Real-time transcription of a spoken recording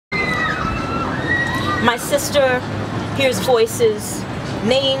My sister hears voices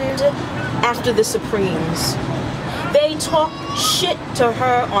named after the Supremes. They talk shit to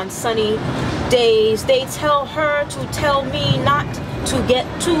her on sunny days. They tell her to tell me not to get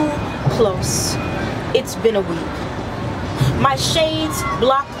too close. It's been a week. My shades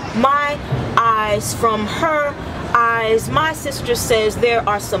block my eyes from her eyes. My sister says there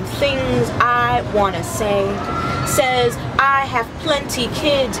are some things I want to say. Says I have plenty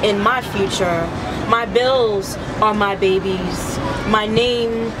kids in my future. My bills are my babies. My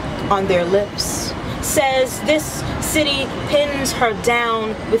name on their lips. Says this city pins her down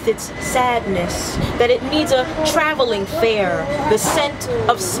with its sadness, that it needs a traveling fair, the scent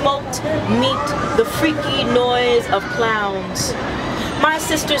of smoked meat, the freaky noise of clowns. My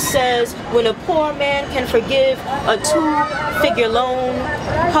sister says when a poor man can forgive a two-figure loan,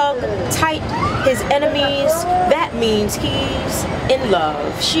 hug tight his enemies, that means he's in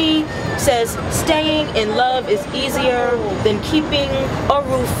love. She says staying in love is easier than keeping a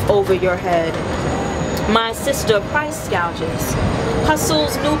roof over your head. My sister price gouges,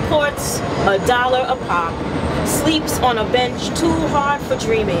 hustles Newports $1 a pop, sleeps on a bench too hard for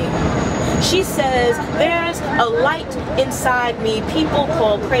dreaming. She says there's a light inside me people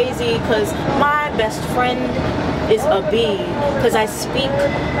call crazy cause my best friend is a bee, cause I speak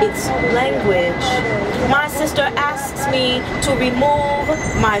its language. My sister asks me to remove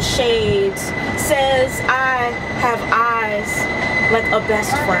my shades, says I have eyes like a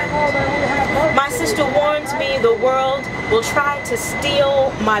best friend. My sister warns me the world will try to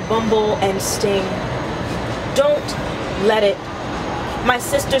steal my bumble and sting. Don't let it. My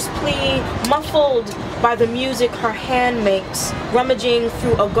sister's plea muffled by the music her hand makes, rummaging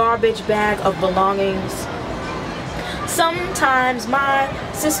through a garbage bag of belongings. Sometimes my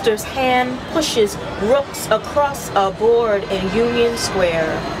sister's hand pushes rooks across a board in Union Square.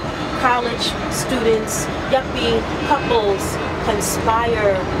 College students, yuppie couples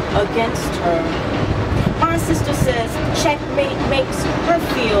conspire against her. My sister says checkmate makes her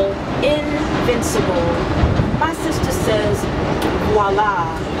feel invincible. My sister says,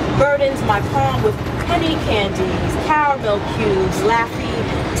 voila, burdens my palm with penny candies, caramel cubes, Laffy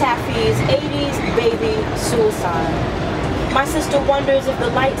Taffies, 80s baby suicide. My sister wonders if the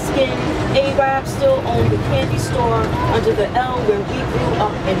light-skinned Arab still own the candy store under the L where we grew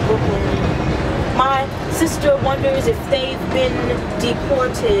up in Brooklyn. My sister wonders if they've been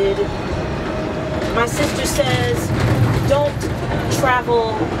deported. My sister says, don't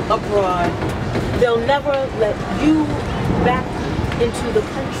travel abroad. They'll never let you back into the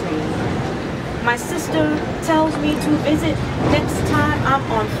country. My sister tells me to visit next time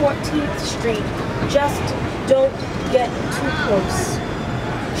I'm on 14th Street. Just don't get too close.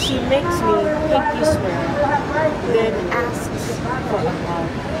 She makes me pinky swear, then asks for a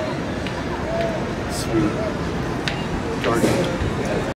hug. Sweet.